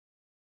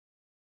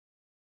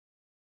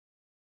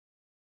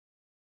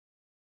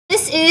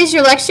this is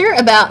your lecture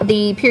about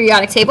the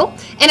periodic table,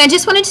 and I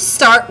just wanted to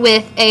start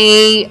with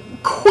a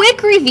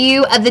quick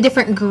review of the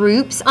different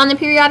groups on the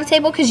periodic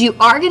table because you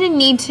are going to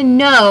need to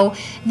know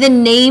the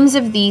names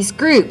of these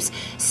groups.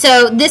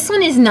 So this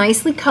one is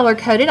nicely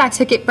color-coded. I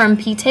took it from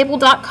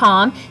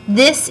ptable.com.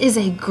 This is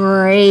a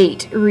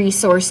great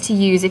resource to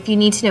use if you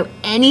need to know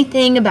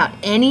anything about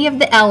any of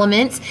the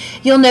elements.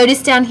 You'll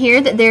notice down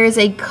here that there is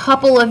a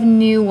couple of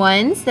new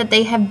ones that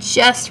they have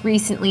just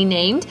recently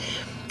named.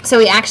 So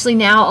we actually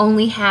now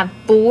only have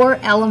 4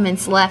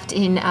 elements left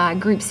in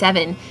group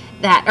 7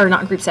 that, or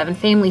not group 7,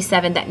 family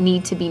 7 that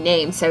need to be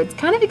named. So it's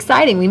kind of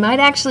exciting. We might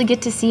actually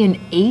get to see an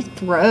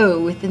 8th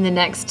row within the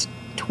next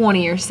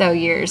 20 or so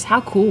years.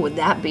 How cool would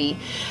that be?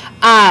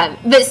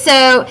 But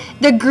so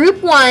the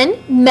group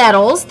 1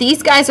 metals,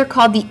 these guys are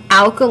called the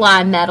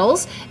alkali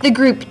metals. The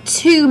group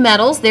 2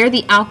 metals, they're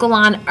the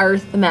alkaline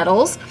earth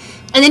metals.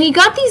 And then you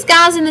got these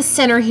guys in the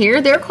center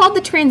here. They're called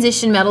the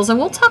transition metals, and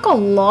we'll talk a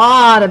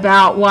lot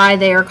about why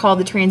they are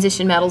called the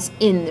transition metals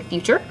in the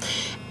future.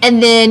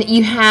 And then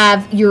you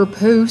have your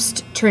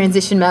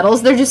post-transition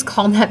metals. They're just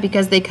called that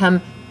because they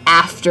come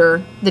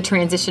after the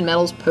transition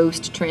metals,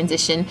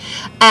 post-transition.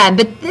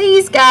 But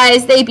these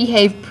guys, they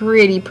behave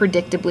pretty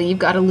predictably. You've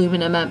got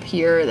aluminum up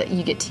here that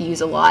you get to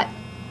use a lot.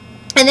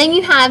 And then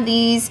you have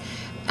these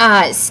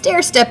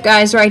stair-step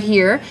guys right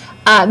here.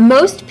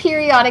 Most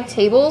periodic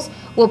tables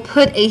will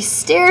put a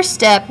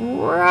stair-step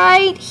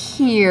right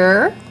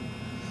here.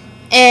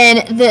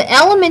 And the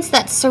elements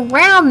that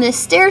surround this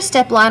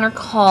stair-step line are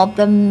called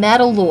the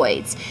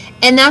metalloids.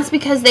 And that's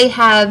because they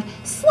have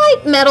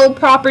slight metal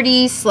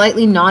properties,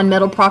 slightly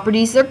non-metal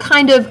properties. They're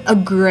kind of a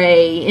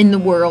gray in the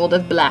world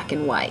of black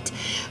and white.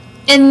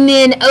 And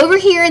then over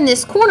here in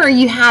this corner,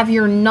 you have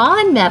your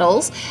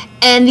non-metals.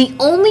 And the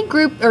only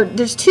group, or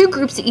there's 2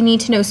 groups that you need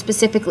to know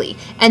specifically.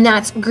 And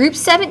that's group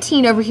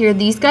 17 over here.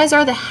 These guys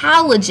are the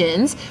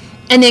halogens.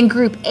 And then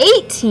group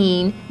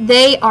 18,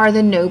 they are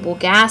the noble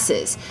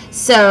gases.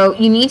 So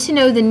you need to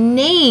know the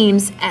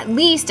names at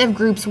least of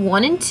groups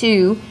 1 and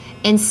 2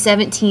 and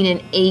 17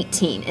 and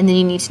 18. And then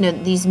you need to know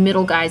that these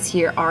middle guys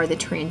here are the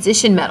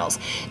transition metals.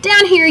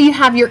 Down here you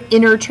have your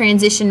inner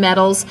transition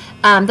metals,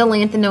 the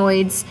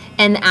lanthanoids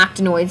and the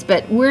actinoids,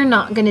 but we're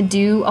not going to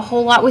do a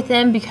whole lot with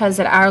them because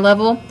at our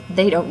level,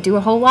 they don't do a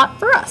whole lot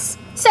for us.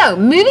 So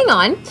moving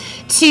on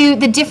to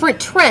the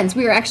different trends,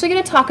 we are actually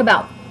going to talk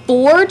about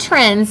 4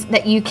 trends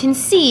that you can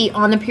see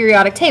on the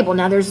periodic table.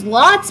 Now there's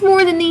lots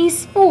more than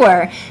these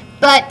 4,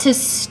 but to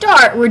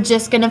start we're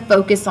just going to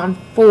focus on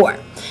 4.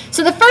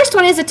 So the first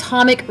one is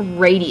atomic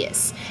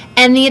radius,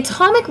 and the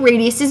atomic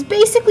radius is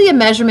basically a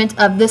measurement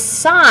of the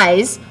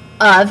size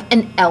of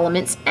an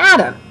element's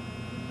atom.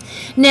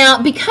 Now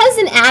because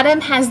an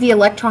atom has the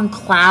electron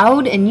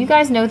cloud, and you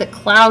guys know that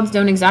clouds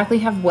don't exactly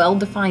have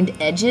well-defined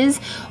edges,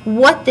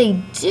 what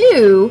they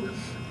do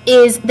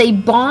is they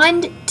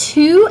bond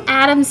 2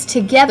 atoms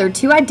together,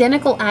 2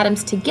 identical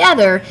atoms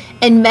together,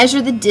 and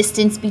measure the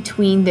distance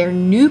between their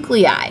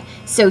nuclei.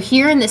 So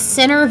here in the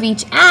center of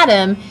each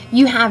atom,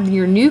 you have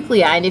your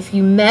nuclei, and if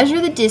you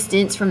measure the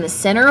distance from the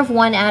center of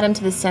one atom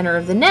to the center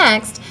of the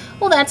next,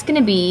 well, that's going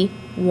to be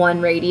 1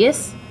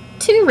 radius,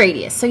 2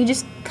 radius. So you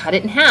just cut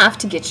it in half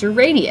to get your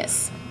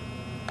radius.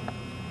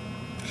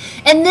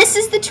 And this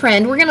is the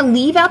trend. We're going to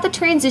leave out the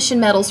transition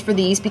metals for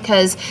these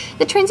because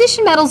the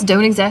transition metals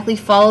don't exactly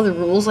follow the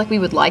rules like we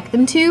would like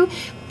them to.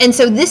 And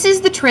so this is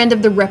the trend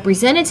of the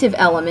representative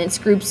elements,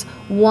 groups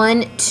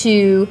 1,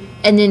 2,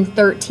 and then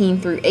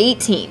 13 through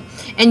 18.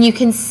 And you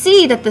can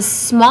see that the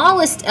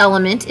smallest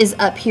element is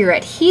up here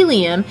at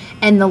helium,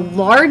 and the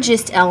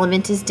largest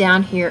element is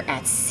down here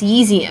at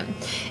cesium.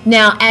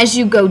 Now, as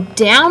you go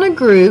down a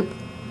group,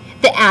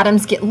 the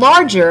atoms get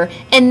larger,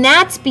 and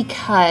that's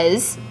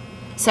because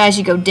so as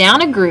you go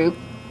down a group,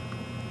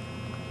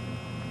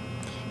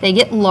 they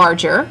get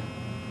larger,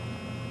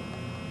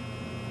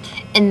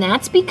 and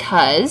that's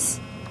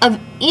because of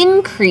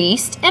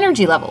increased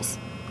energy levels.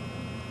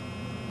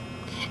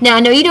 Now, I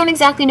know you don't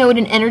exactly know what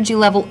an energy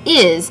level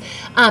is,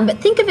 but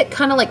think of it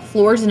kind of like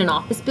floors in an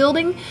office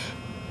building.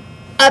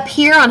 Up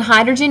here on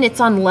hydrogen, it's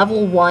on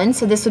level 1,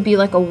 so this would be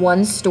like a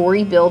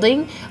 1-story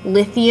building.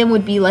 Lithium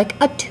would be like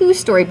a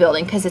 2-story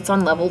building because it's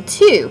on level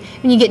 2.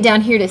 When you get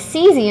down here to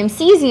cesium,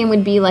 cesium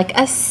would be like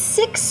a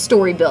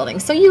 6-story building,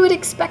 so you would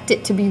expect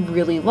it to be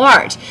really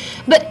large.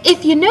 But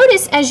if you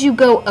notice, as you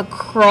go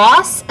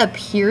across a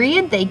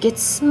period, they get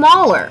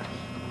smaller.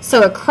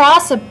 So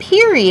across a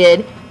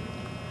period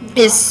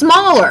is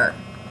smaller.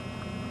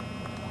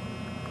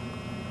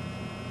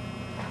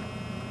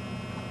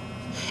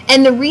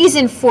 And the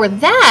reason for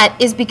that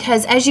is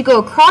because as you go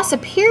across a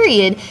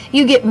period,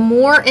 you get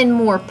more and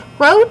more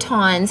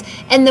protons,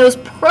 and those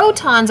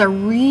protons are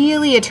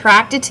really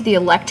attracted to the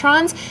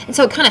electrons, and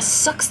so it kind of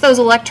sucks those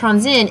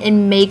electrons in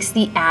and makes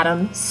the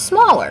atom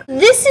smaller.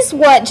 This is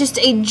what just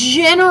a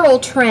general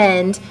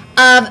trend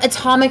of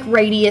atomic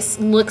radius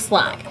looks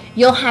like.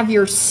 You'll have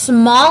your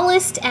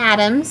smallest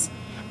atoms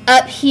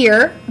up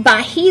here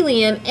by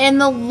helium,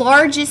 and the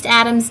largest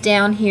atoms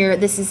down here,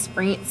 this is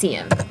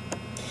francium.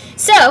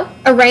 So,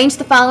 arrange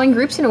the following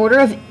groups in order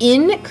of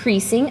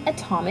increasing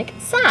atomic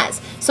size.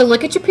 So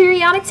look at your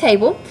periodic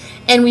table,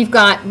 and we've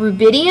got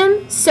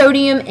rubidium,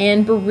 sodium,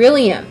 and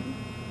beryllium.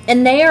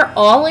 And they are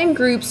all in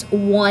groups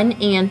 1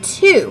 and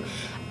 2.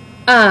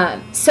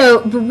 So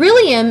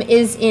beryllium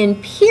is in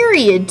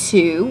period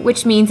 2,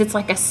 which means it's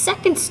like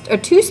a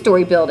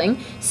two-story building.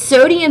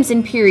 Sodium's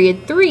in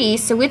period 3,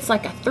 so it's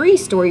like a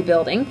 3-story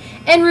building.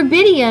 And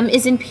rubidium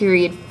is in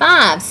period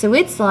 5, so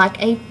it's like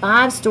a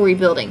 5-story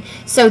building.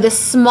 So the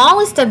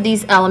smallest of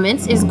these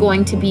elements is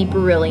going to be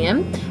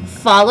beryllium,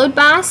 followed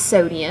by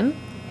sodium,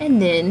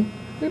 and then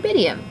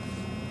rubidium.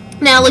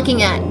 Now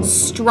looking at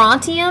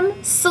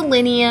strontium,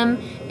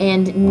 selenium,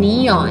 and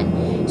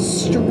neon.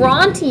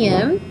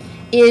 Strontium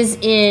is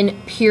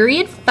in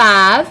period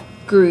 5,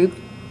 group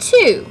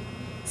 2.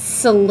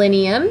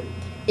 Selenium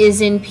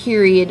is in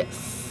period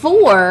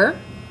 4,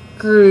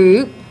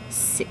 group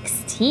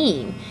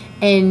 16.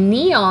 And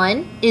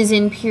neon is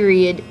in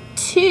period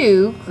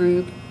 2,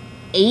 group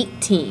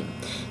 18.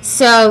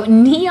 So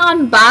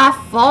neon by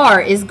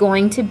far is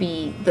going to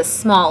be the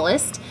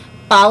smallest,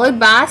 followed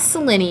by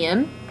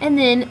selenium, and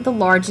then the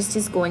largest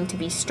is going to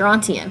be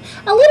strontium.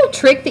 A little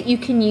trick that you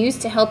can use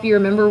to help you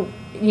remember,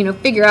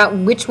 figure out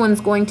which one's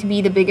going to be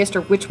the biggest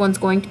or which one's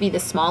going to be the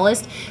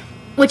smallest.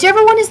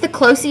 Whichever one is the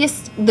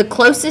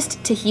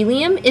closest to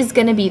helium is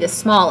going to be the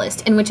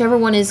smallest, and whichever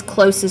one is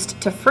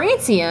closest to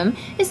francium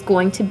is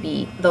going to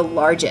be the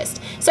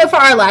largest. So for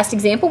our last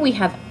example, we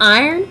have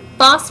iron,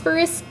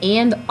 phosphorus,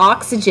 and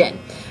oxygen.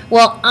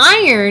 Well,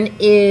 iron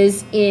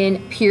is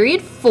in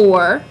period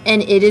 4,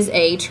 and it is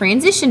a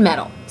transition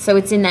metal, so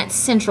it's in that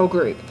central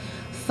group.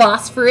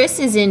 Phosphorus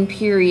is in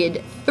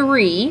period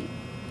 3,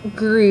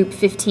 group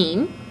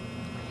 15,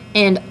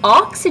 and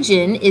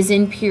oxygen is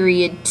in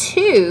period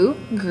 2,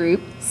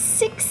 group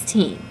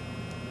 16.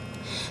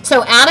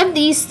 So out of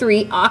these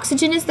three,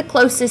 oxygen is the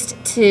closest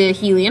to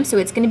helium, so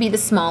it's going to be the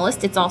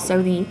smallest. It's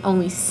also the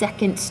only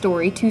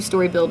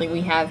two-story building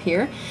we have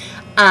here,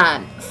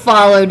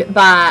 followed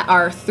by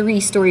our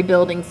 3-story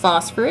building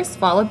phosphorus,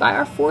 followed by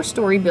our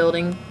 4-story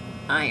building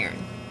iron.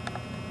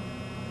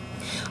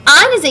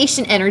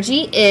 Ionization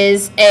energy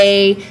is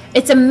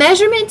it's a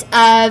measurement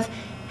of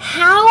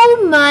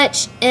how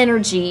much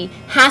energy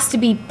has to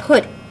be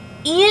put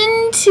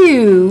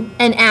into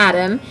an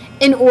atom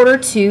in order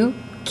to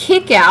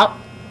kick out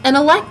an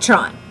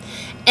electron.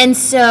 And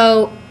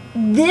so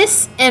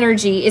this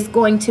energy is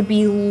going to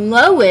be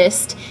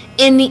lowest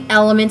in the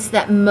elements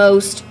that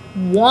most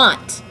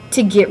want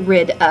to get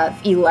rid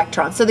of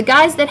electrons. So the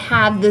guys that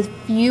have the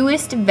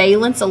fewest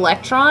valence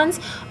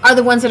electrons are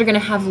the ones that are going to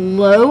have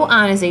low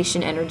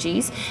ionization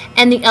energies,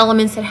 and the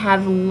elements that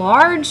have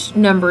large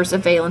numbers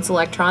of valence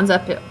electrons,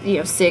 up at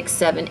 6,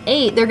 7,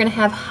 8, they're going to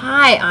have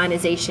high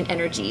ionization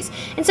energies.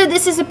 And so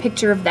this is a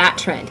picture of that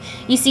trend.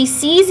 You see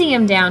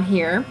cesium down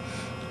here.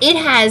 It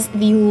has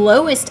the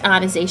lowest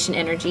ionization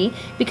energy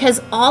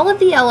because all of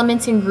the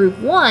elements in group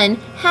 1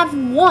 have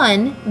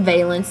 1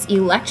 valence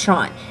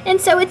electron. And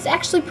so it's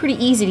actually pretty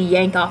easy to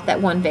yank off that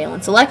 1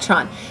 valence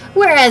electron.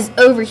 Whereas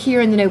over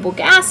here in the noble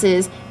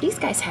gases, these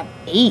guys have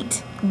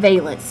 8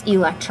 valence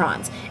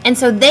electrons. And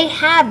so they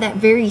have that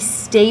very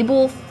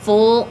stable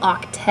full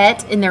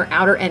octet in their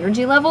outer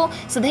energy level,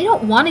 so they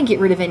don't want to get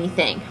rid of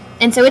anything.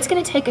 And so it's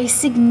going to take a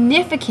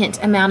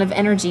significant amount of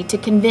energy to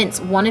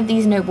convince one of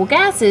these noble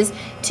gases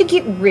to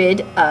get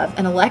rid of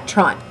an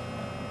electron.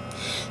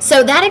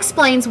 So that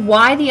explains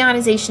why the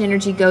ionization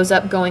energy goes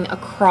up going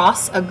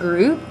across a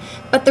group,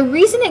 but the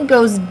reason it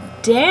goes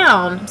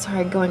down,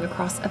 going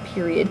across a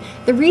period,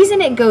 the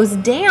reason it goes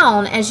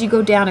down as you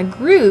go down a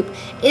group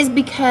is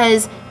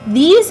because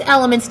these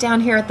elements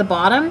down here at the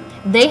bottom,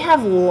 they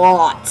have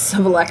lots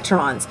of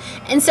electrons.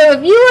 And so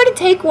if you were to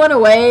take one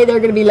away, they're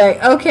going to be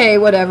like, okay,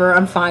 whatever,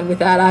 I'm fine with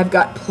that. I've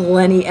got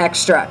plenty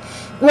extra.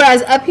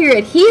 Whereas up here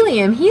at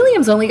helium,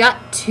 helium's only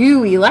got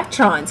 2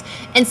 electrons.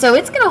 And so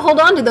it's going to hold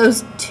on to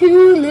those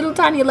 2 little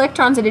tiny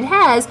electrons that it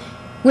has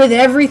with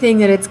everything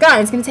that it's got.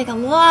 It's going to take a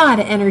lot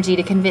of energy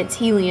to convince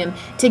helium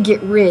to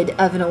get rid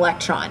of an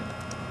electron.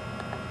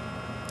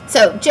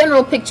 So,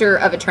 general picture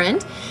of a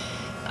trend.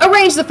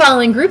 Arrange the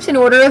following groups in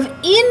order of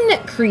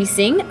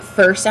increasing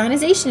first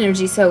ionization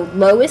energy. So,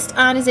 lowest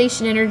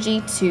ionization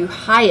energy to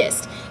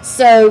highest.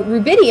 So,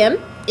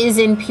 rubidium is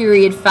in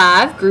period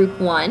 5, group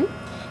 1.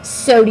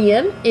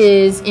 Sodium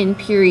is in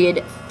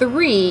period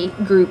 3,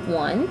 group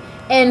 1.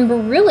 And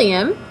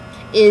beryllium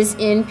is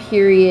in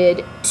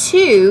period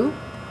 2,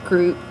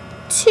 group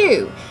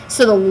 2.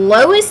 So the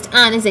lowest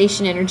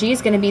ionization energy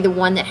is going to be the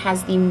one that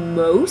has the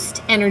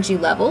most energy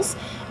levels,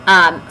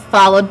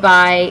 followed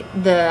by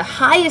the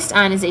highest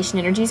ionization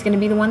energy is going to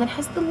be the one that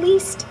has the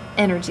least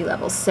energy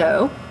levels.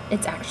 So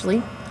it's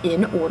actually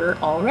in order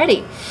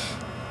already.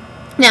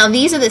 Now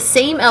these are the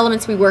same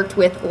elements we worked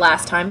with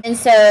last time. And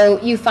so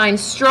you find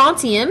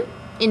strontium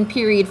in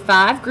period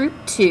 5, group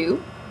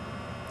 2,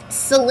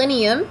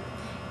 selenium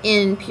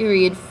in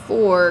period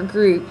 4,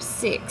 group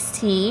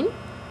 16,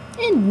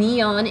 and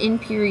neon in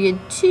period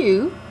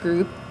 2,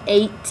 group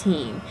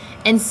 18.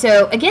 And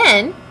so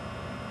again,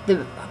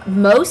 the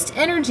most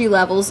energy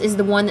levels is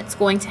the one that's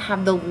going to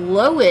have the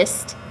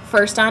lowest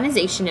first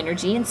ionization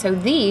energy, and so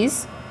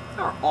these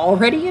are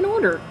already in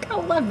order.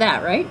 Gotta love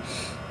that, right?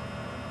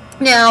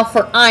 Now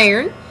for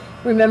iron,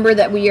 remember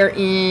that we are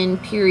in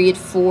period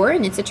 4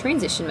 and it's a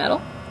transition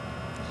metal.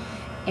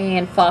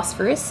 And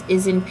phosphorus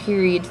is in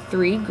period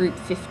 3, group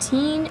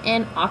 15,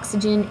 and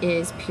oxygen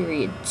is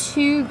period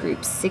 2,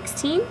 group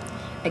 16.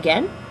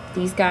 Again,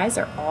 these guys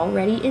are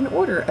already in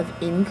order of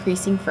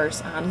increasing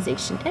first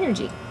ionization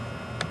energy.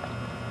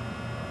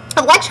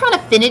 Electron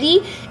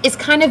affinity is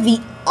kind of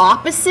the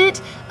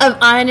opposite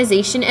of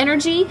ionization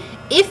energy.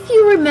 If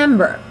you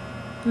remember,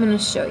 I'm going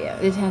to show you.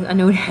 I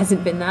know it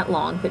hasn't been that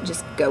long, but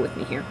just go with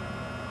me here.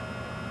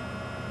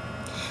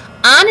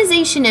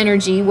 Ionization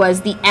energy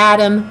was the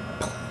atom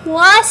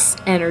plus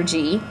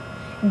energy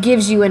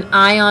gives you an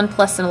ion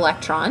plus an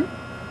electron.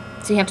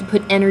 So you have to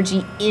put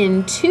energy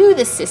into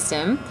the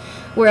system.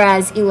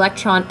 Whereas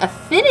electron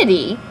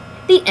affinity,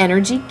 the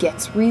energy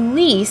gets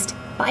released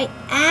by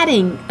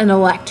adding an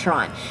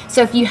electron.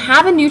 So if you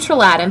have a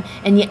neutral atom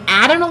and you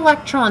add an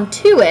electron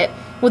to it,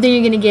 well, then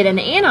you're going to get an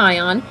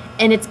anion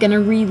and it's going to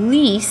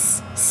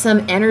release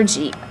some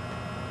energy.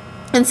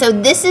 And so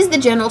this is the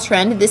general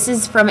trend. This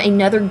is from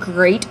another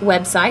great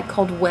website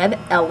called Web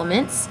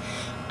Elements.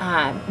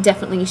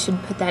 Definitely you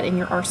should put that in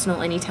your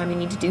arsenal anytime you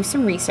need to do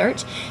some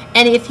research.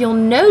 And if you'll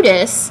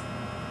notice,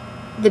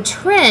 the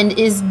trend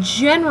is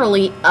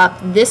generally up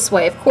this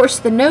way. Of course,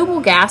 the noble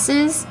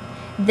gases,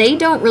 they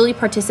don't really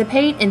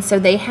participate, and so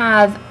they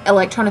have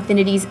electron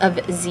affinities of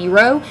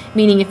 0,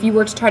 meaning if you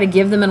were to try to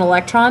give them an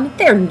electron,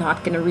 they're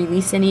not going to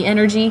release any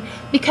energy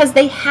because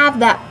they have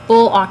that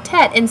full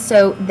octet, and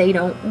so they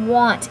don't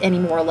want any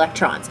more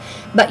electrons.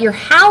 But your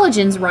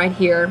halogens right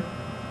here,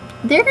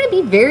 they're going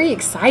to be very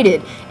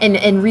excited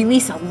and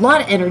release a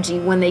lot of energy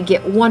when they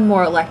get one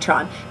more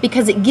electron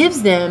because it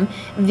gives them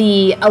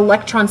the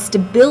electron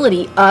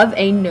stability of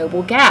a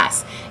noble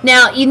gas.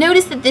 Now, you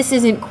notice that this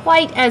isn't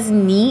quite as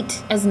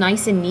neat, as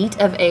nice and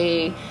neat of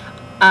a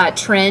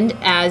trend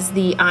as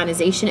the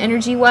ionization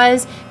energy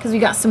was, because we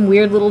got some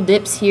weird little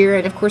dips here,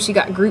 and of course you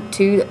got group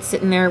 2 that's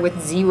sitting there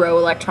with 0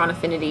 electron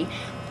affinity.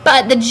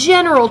 But the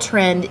general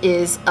trend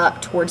is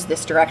up towards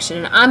this direction,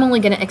 and I'm only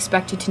going to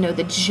expect you to know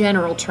the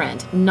general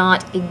trend,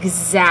 not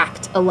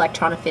exact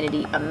electron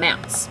affinity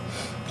amounts.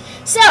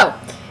 So,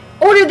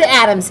 order the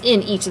atoms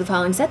in each of the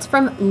following sets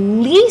from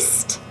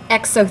least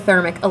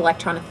exothermic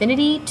electron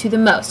affinity to the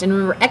most. And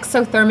remember,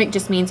 exothermic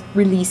just means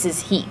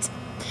releases heat.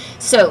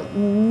 So,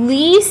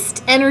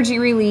 least energy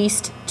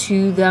released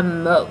to the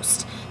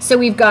most. So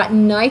we've got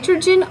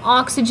nitrogen,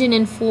 oxygen,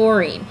 and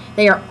fluorine.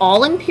 They are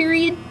all in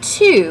period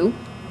 2.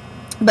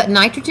 But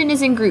nitrogen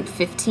is in group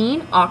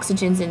 15,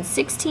 oxygen's in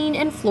 16,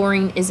 and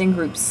fluorine is in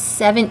group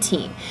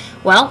 17.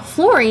 Well,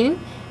 fluorine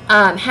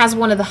has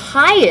one of the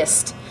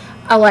highest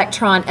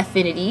electron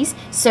affinities,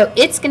 so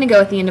it's going to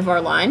go at the end of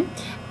our line.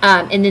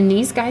 And then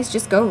these guys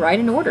just go right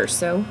in order,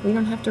 so we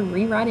don't have to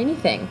rewrite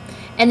anything.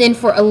 And then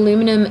for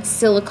aluminum,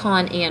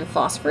 silicon, and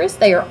phosphorus,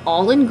 they are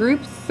all in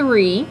group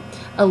 3.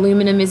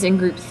 Aluminum is in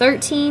group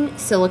 13,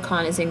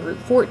 silicon is in group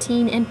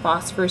 14, and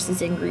phosphorus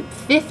is in group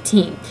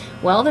 15.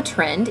 Well, the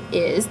trend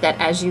is that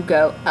as you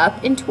go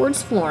up and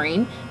towards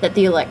fluorine, that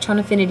the electron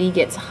affinity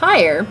gets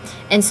higher.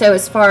 And so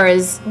as far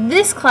as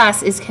this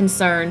class is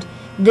concerned,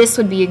 this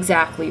would be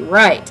exactly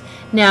right.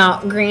 Now,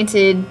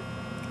 granted,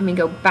 let me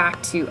go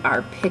back to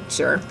our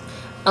picture.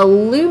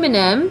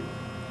 Aluminum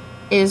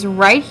is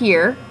right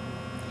here.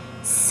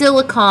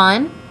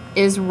 Silicon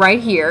is right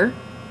here.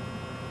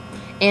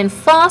 And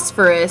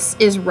phosphorus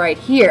is right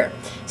here.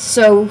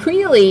 So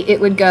really it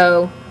would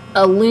go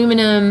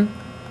aluminum,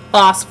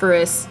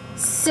 phosphorus,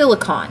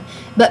 silicon.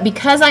 But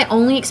because I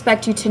only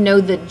expect you to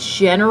know the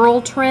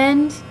general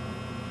trend,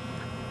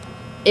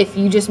 if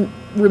you just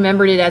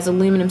remembered it as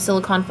aluminum,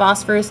 silicon,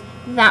 phosphorus,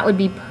 that would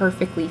be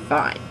perfectly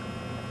fine.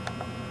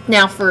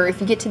 Now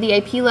if you get to the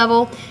AP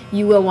level,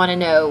 you will want to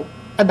know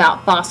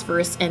about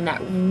phosphorus and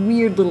that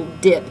weird little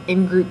dip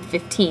in group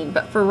 15.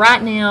 But for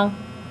right now,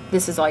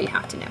 this is all you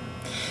have to know.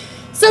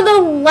 So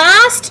the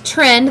last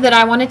trend that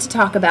I wanted to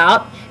talk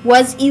about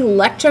was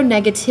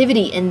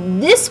electronegativity,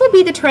 and this will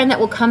be the trend that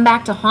will come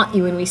back to haunt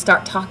you when we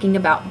start talking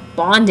about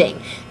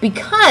bonding,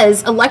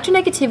 because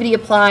electronegativity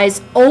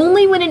applies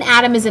only when an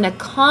atom is in a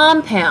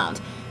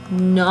compound,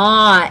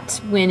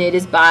 not when it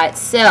is by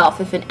itself.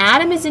 If an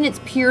atom is in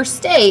its pure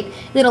state,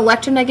 then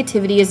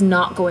electronegativity is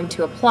not going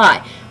to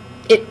apply.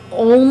 It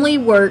only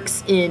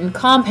works in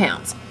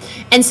compounds.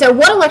 And so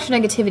what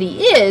electronegativity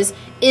is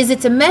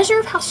it's a measure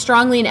of how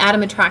strongly an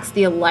atom attracts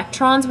the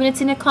electrons when it's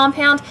in a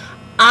compound.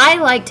 I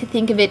like to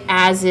think of it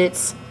as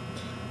its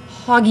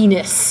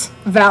hogginess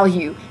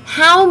value.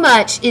 How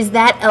much is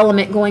that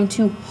element going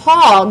to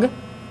hog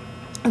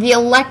the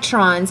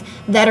electrons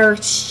that are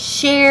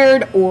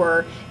shared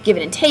or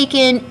given and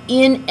taken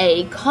in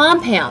a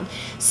compound?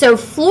 So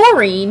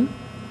fluorine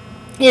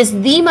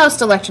is the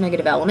most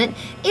electronegative element.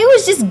 It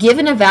was just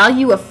given a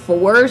value of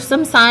 4.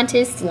 Some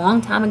scientists a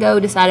long time ago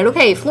decided,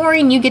 okay,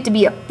 fluorine, you get to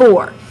be a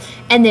 4.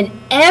 And then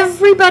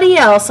everybody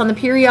else on the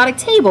periodic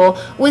table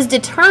was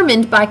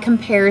determined by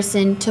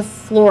comparison to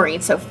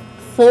fluorine. So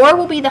 4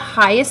 will be the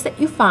highest that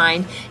you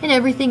find, and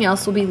everything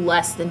else will be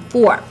less than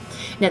 4.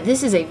 Now,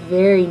 this is a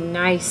very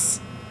nice,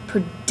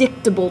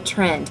 predictable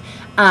trend.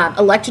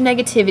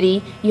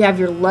 Electronegativity, you have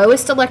your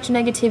lowest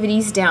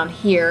electronegativities down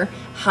here.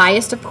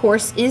 Highest, of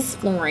course, is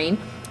fluorine.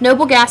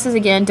 Noble gases,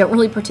 again, don't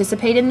really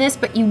participate in this,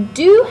 but you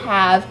do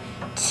have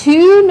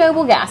 2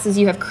 noble gases.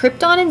 You have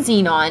krypton and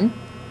xenon.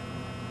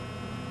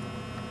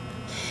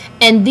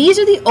 And these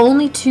are the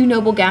only 2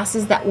 noble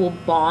gases that will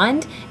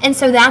bond, and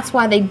so that's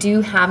why they do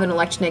have an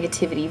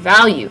electronegativity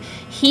value.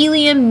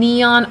 Helium,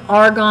 neon,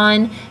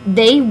 argon,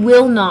 they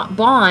will not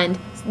bond,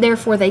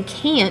 therefore they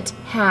can't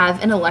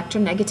have an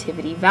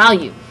electronegativity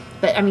value.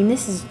 But I mean,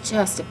 this is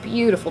just a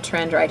beautiful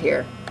trend right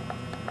here.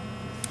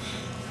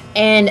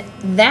 And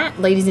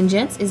that, ladies and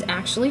gents, is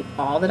actually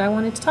all that I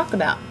wanted to talk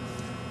about.